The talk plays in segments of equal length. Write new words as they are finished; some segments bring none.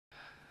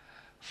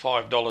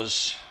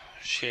$5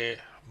 share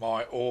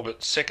my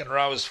orbit. Second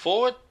row is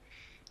forward,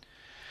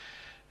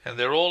 and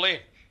they're all in.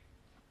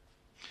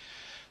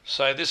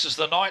 So this is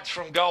the ninth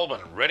from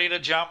Goulburn. Ready to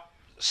jump,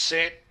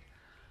 set,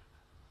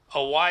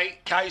 away.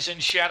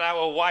 Kazan Shadow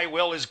away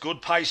well is good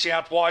pace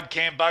out wide.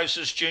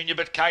 Cambosis Junior,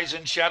 but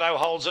Kazan Shadow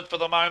holds it for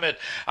the moment.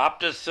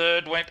 Up to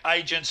third went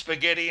Agent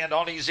Spaghetti, and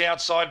on his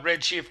outside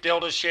Redshift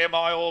Delta share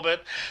my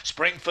orbit.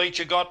 Spring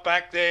Feature got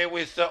back there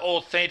with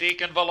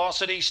Authentic and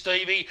Velocity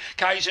Stevie.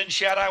 Kazan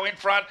Shadow in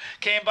front.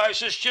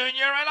 Cambosis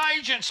Junior and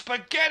Agent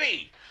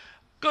Spaghetti.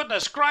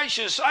 Goodness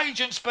gracious,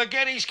 Agent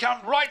Spaghetti's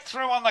come right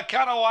through on the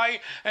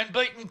cutaway and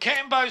beaten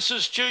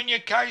Cambosis Junior,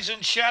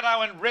 Kazan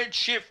Shadow and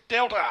Redshift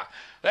Delta.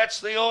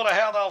 That's the order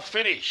how they'll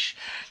finish.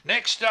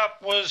 Next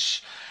up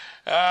was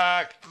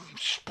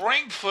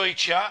Spring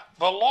Feature,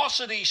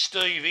 Velocity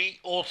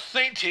Stevie,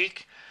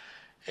 Authentic,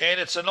 and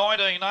it's a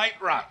 19.8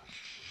 run.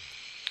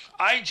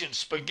 Agent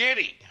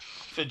Spaghetti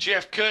for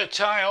Jeff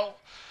Curtail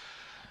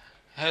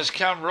has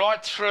come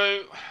right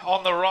through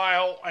on the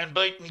rail and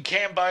beaten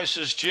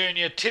Cambosis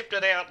Junior, tipped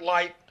it out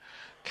late.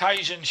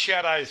 Kazan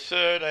Shadow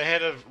third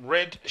ahead of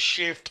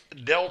Redshift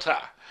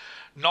Delta.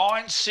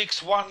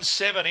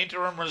 9.617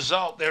 interim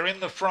result. They're in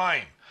the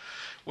frame.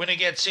 Winner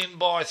gets in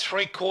by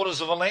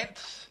 3/4 of a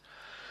length.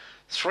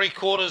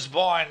 3/4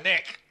 by a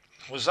neck.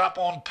 Was up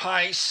on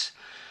pace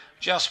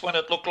just when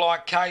it looked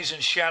like Kazan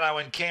Shadow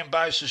and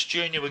Cambosis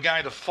Junior were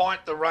going to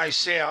fight the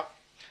race out.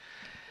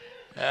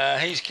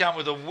 He's come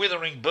with a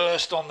withering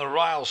burst on the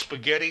rail,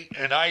 Spaghetti,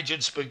 and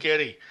Agent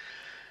Spaghetti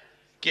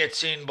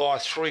gets in by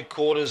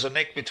 3/4, a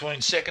neck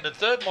between second and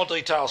third. More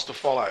details to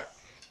follow.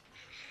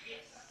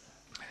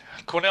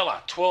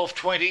 Quinella,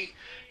 12.20.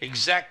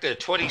 Exacta,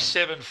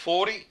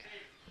 27.40.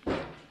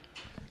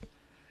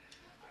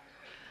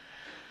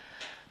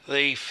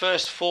 The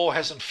first four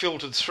hasn't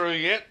filtered through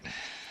yet.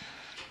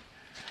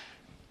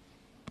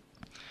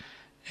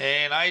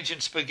 And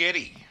Agent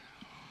Spaghetti,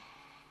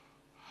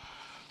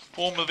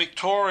 former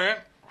Victorian.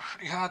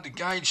 Pretty hard to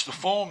gauge the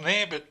form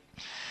there, but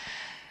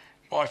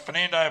by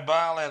Fernando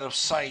Bale out of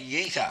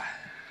Sayita.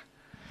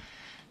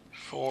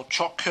 For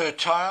Choc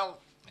Curtail,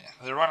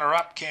 the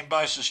runner-up,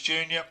 Cambosis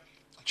Junior,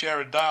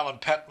 Jared Dale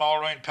and Pat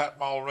Mulreen. Pat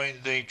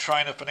Mulreen, the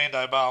trainer,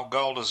 Fernando Bale,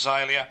 Gold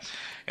Azalea.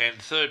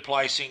 And third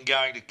placing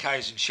going to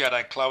Kazan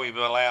Shadow, Chloe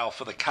Bilal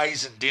for the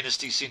Kazan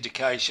Dynasty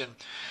syndication,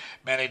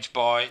 managed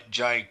by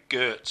Jay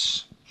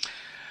Gertz.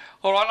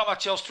 All right, not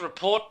much else to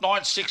report.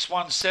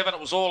 9.617, it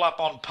was all up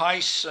on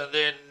pace, and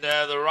then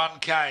the run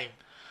came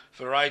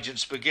for Agent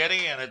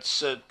Spaghetti, and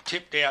it's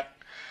tipped out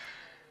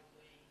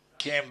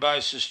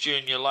Cambosis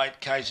Junior late.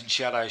 Kazan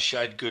Shadow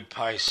showed good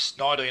pace.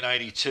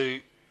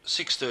 1982,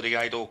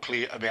 6.38, all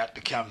clear, about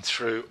to come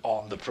through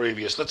on the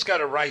previous. Let's go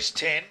to race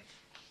 10.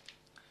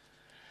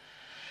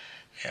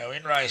 Now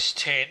in race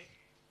 10,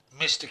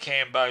 Mr.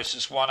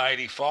 Cambosis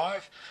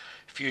 185,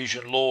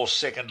 Fusion Law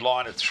second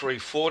line at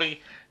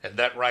 340, and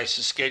that race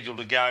is scheduled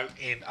to go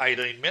in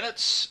 18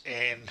 minutes,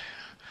 and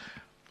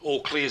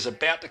all clear is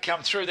about to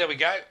come through. There we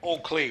go,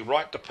 all clear,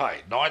 right to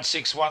pay.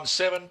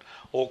 9.617,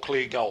 all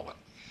clear Goulburn.